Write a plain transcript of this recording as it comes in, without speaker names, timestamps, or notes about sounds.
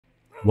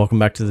Welcome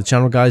back to the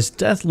channel, guys.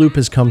 Deathloop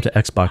has come to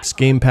Xbox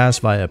Game Pass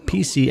via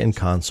PC and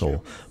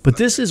console, but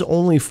this is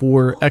only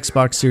for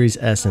Xbox Series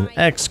S and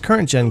X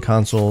current gen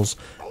consoles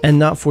and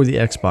not for the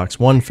Xbox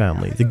One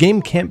family. The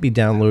game can't be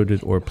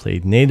downloaded or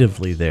played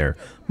natively there,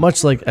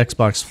 much like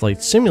Xbox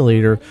Flight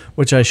Simulator,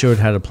 which I showed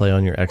how to play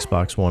on your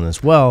Xbox One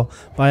as well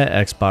via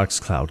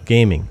Xbox Cloud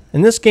Gaming.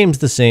 And this game's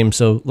the same,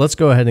 so let's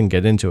go ahead and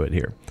get into it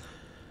here.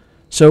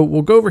 So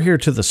we'll go over here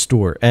to the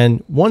store,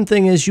 and one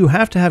thing is you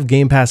have to have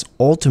Game Pass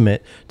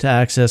Ultimate to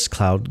access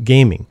cloud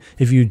gaming.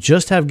 If you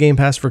just have Game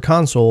Pass for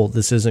console,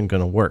 this isn't going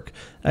to work.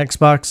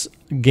 Xbox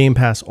Game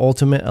Pass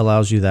Ultimate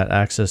allows you that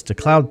access to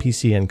cloud,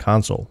 PC, and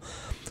console.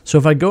 So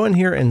if I go in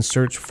here and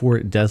search for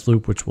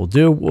Deathloop, which we'll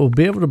do, we'll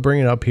be able to bring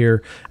it up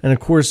here, and of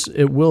course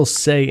it will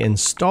say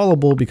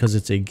installable because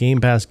it's a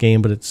Game Pass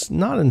game, but it's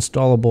not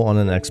installable on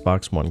an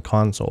Xbox One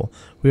console.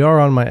 We are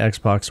on my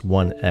Xbox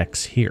One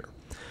X here.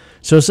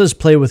 So it says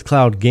play with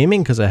cloud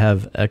gaming because I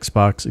have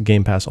Xbox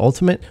Game Pass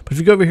Ultimate, but if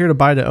you go over here to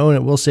buy to own,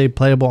 it will say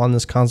playable on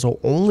this console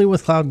only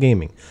with cloud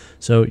gaming.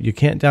 So you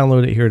can't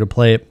download it here to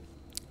play it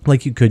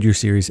like you could your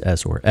Series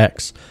S or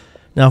X.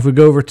 Now if we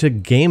go over to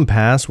Game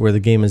Pass, where the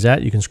game is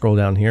at, you can scroll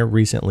down here,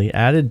 recently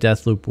added,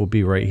 Deathloop will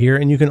be right here,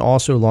 and you can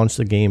also launch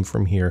the game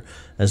from here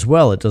as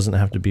well. It doesn't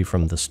have to be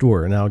from the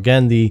store. Now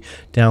again, the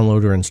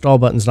download or install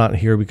button's not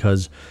here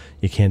because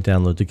you can't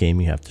download the game,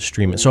 you have to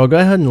stream it. So I'll go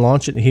ahead and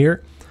launch it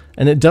here.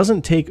 And it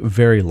doesn't take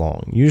very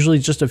long, usually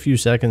just a few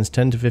seconds,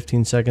 10 to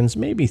 15 seconds,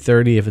 maybe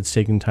 30 if it's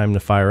taking time to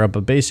fire up.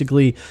 But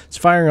basically, it's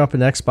firing up an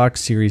Xbox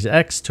Series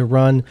X to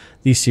run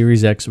the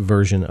Series X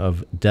version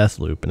of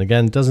Deathloop. And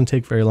again, it doesn't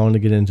take very long to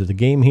get into the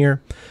game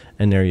here.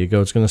 And there you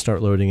go, it's going to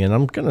start loading in.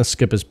 I'm going to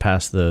skip us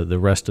past the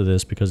rest of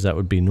this because that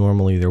would be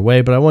normal either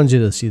way. But I wanted you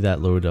to see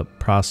that load up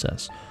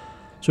process.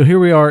 So here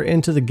we are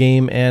into the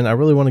game, and I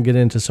really want to get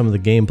into some of the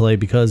gameplay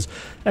because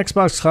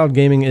Xbox Cloud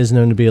Gaming is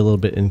known to be a little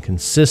bit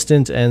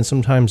inconsistent, and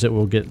sometimes it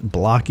will get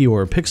blocky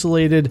or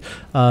pixelated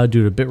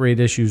due to bitrate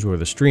issues or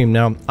the stream.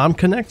 Now, I'm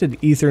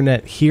connected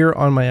Ethernet here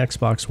on my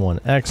Xbox One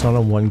X on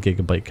a 1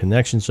 GB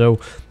connection, so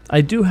I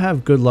do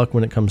have good luck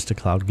when it comes to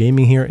cloud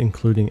gaming here,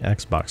 including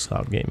Xbox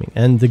Cloud Gaming.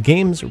 And the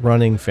game's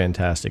running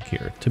fantastic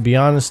here. To be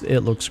honest,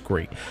 it looks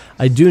great.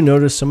 I do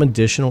notice some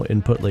additional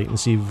input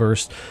latency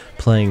versus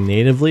playing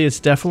natively. It's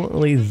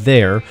definitely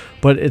there,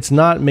 but it's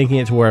not making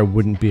it to where I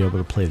wouldn't be able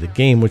to play the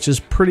game, which is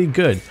pretty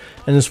good.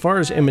 And as far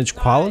as image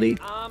quality,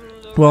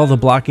 well, the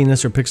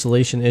blockiness or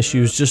pixelation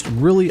issues just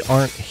really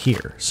aren't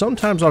here.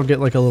 Sometimes I'll get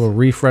like a little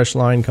refresh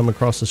line come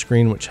across the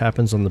screen, which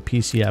happens on the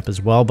PC app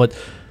as well, but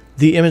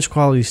the image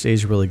quality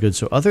stays really good.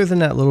 So other than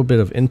that little bit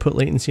of input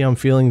latency I'm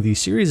feeling, the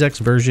Series X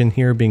version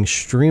here being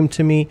streamed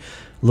to me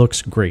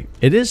looks great.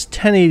 It is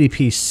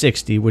 1080p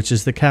 60, which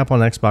is the cap on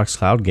Xbox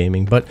Cloud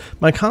Gaming, but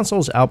my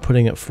console's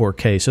outputting at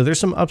 4K, so there's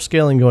some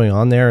upscaling going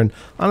on there, and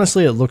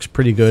honestly it looks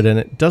pretty good, and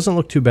it doesn't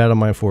look too bad on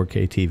my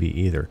 4K TV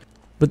either.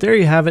 But there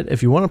you have it.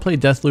 If you want to play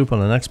Deathloop on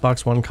an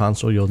Xbox One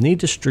console, you'll need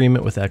to stream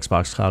it with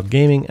Xbox Cloud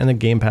Gaming and a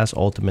Game Pass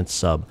Ultimate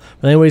sub.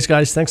 But anyways,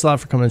 guys, thanks a lot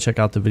for coming to check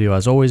out the video.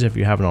 As always, if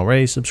you haven't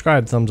already,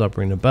 subscribe, thumbs up,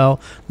 ring the bell,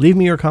 leave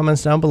me your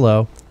comments down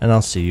below, and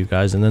I'll see you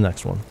guys in the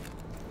next one.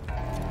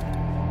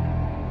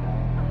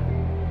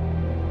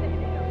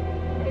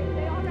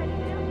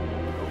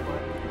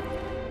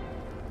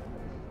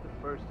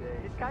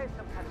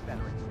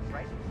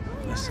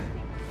 Listen,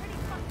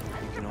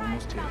 you can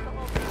almost hear it.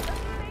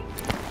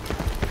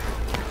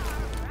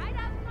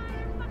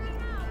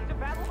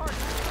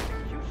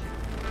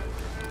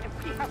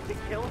 Have to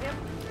kill him?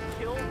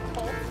 Kill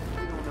Colt?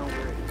 We don't know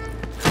where it is.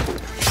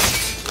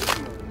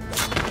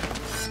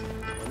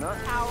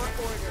 Our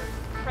order.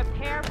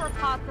 Prepare for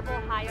possible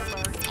high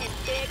alert in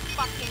big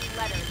fucking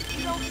letters.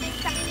 You don't think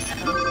that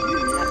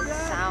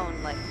That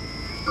sound like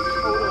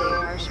totally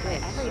harsh,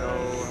 but everybody.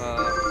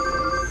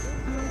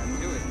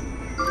 Do it.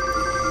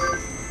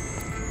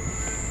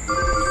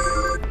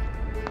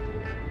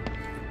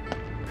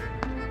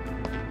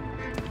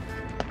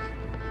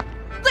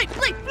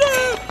 Please!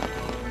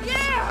 You!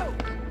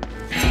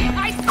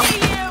 I see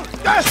you!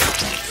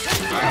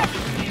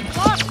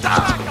 Lost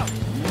track of.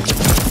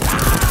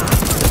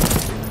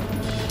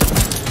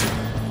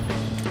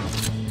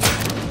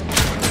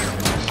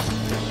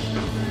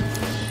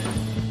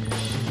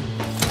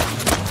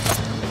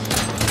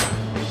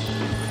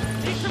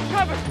 Need some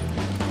cover!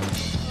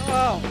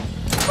 Oh,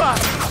 fuck!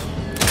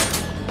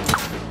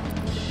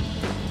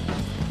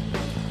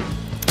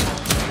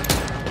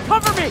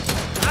 Cover me!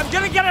 I'm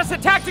gonna get us a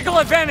tactical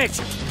advantage!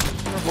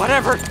 Or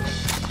whatever.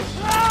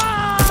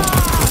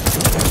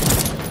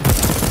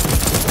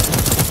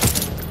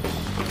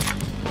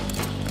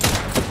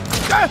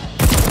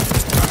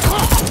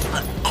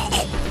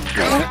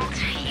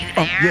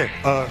 Oh, yeah,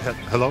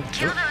 hello?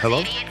 Kill those Hello?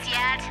 idiots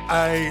yet?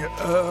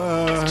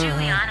 It's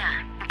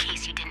Juliana, in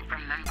case you didn't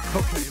remember.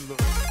 Okay, look.